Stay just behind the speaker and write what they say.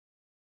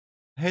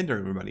Hey there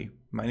everybody,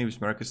 my name is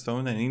Marcus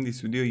Stone, and in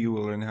this video you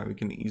will learn how you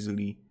can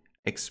easily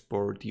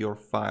export your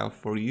file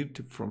for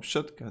YouTube from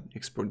Shotcut,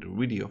 export the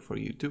video for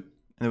YouTube,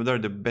 and what are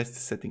the best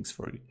settings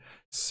for it.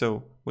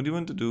 So what you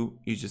want to do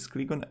is just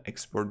click on the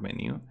export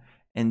menu,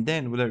 and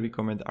then what I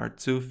recommend are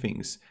two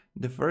things.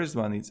 The first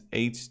one is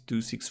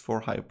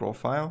H.264 high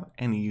profile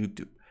and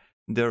YouTube.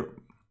 The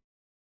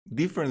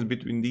difference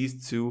between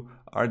these two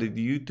are that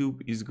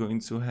YouTube is going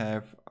to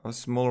have a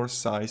smaller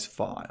size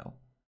file,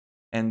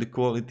 and the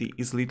quality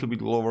is a little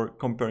bit lower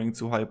comparing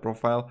to high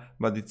profile,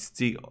 but it's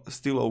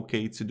still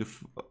okay to the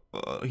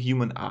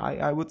human eye,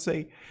 I would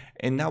say.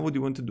 And now what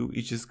you want to do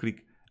is just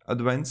click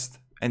advanced,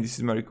 and this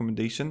is my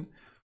recommendation.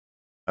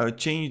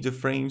 Change the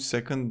frame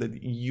second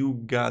that you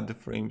got the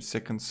frame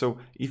second. So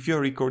if you're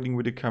recording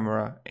with a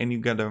camera and you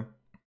got a,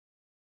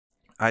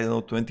 I don't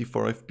know,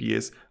 24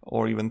 FPS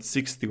or even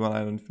 61,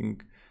 I don't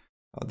think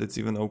that's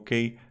even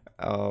okay.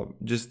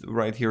 Just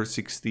right here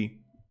 60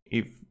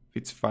 if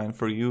it's fine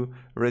for you.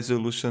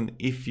 Resolution,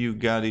 if you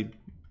got it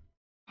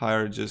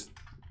higher, just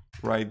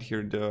right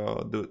here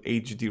the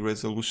HD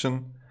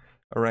resolution.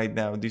 Right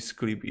now this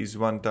clip is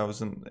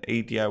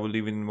 1080, I will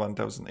leave it in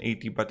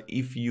 1080, but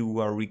if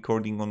you are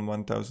recording on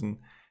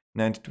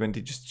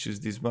 1920, just choose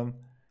this one.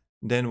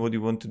 Then what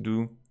you want to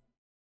do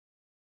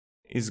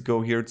is go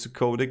here to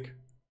codec.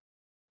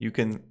 You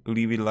can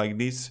leave it like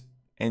this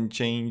and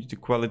change the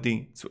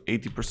quality to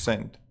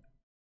 80%.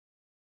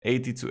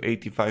 80 to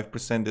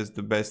 85% is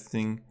the best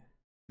thing,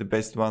 the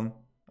best one,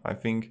 I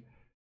think.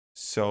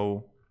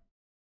 So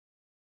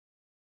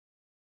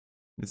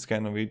that's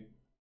kind of it.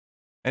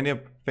 And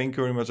yep, thank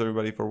you very much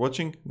everybody for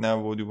watching. Now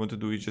what you want to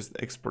do is just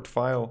export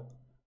file,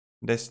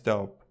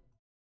 desktop,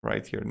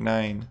 right here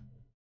 9,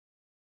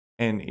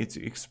 and it's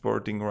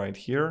exporting right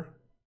here,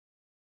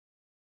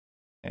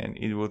 and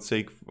it will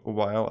take a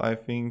while, I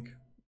think.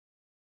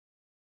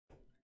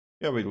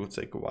 Yeah, it will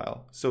take a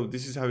while. So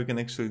this is how you can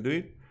actually do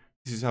it.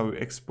 This is how you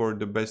export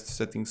the best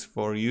settings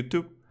for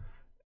YouTube,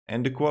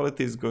 and the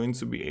quality is going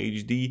to be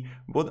HD.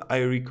 What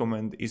I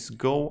recommend is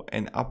go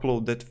and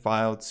upload that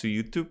file to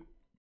YouTube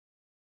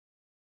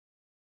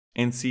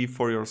and see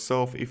for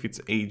yourself if it's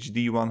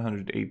HD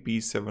 100p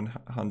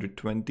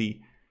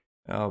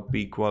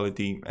 720p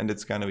quality, and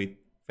that's kind of it.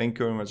 Thank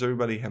you very much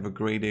everybody. Have a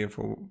great day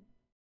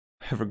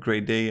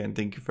and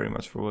thank you very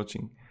much for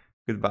watching.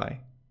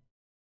 Goodbye.